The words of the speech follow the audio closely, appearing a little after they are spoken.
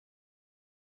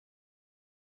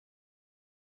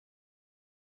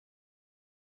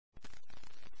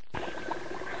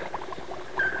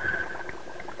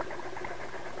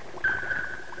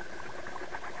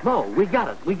Bo, we got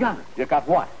it. You got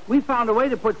what? We found a way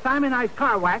to put Simoniz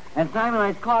car wax And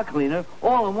Simoniz car cleaner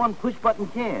all in one push-button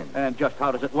can. And just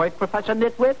how does it work, Professor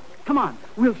Nitwit? Come on,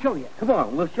 we'll show you. Come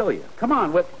on, we'll show you. Come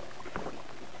on,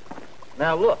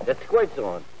 Now, look, it squirts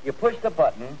on. You push the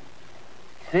button.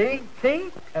 See?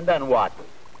 And then what?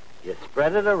 You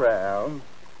spread it around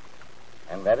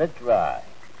and let it dry.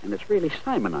 And it's really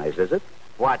Simoniz, is it?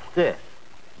 Watch this.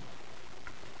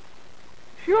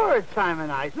 Sure, it's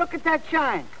Simoniz. Look at that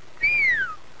shine.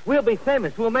 We'll be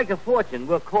famous. We'll make a fortune.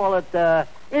 We'll call it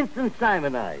Instant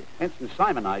Simoniz. Instant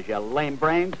Simoniz, you lame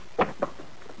brains.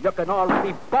 You can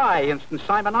already buy Instant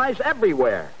Simoniz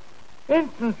everywhere.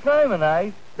 Instant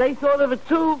Simoniz? They thought of it,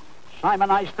 too?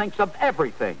 Simoniz thinks of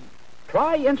everything.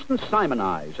 Try Instant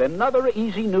Simoniz, another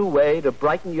easy new way to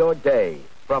brighten your day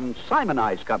from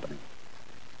Simoniz Company.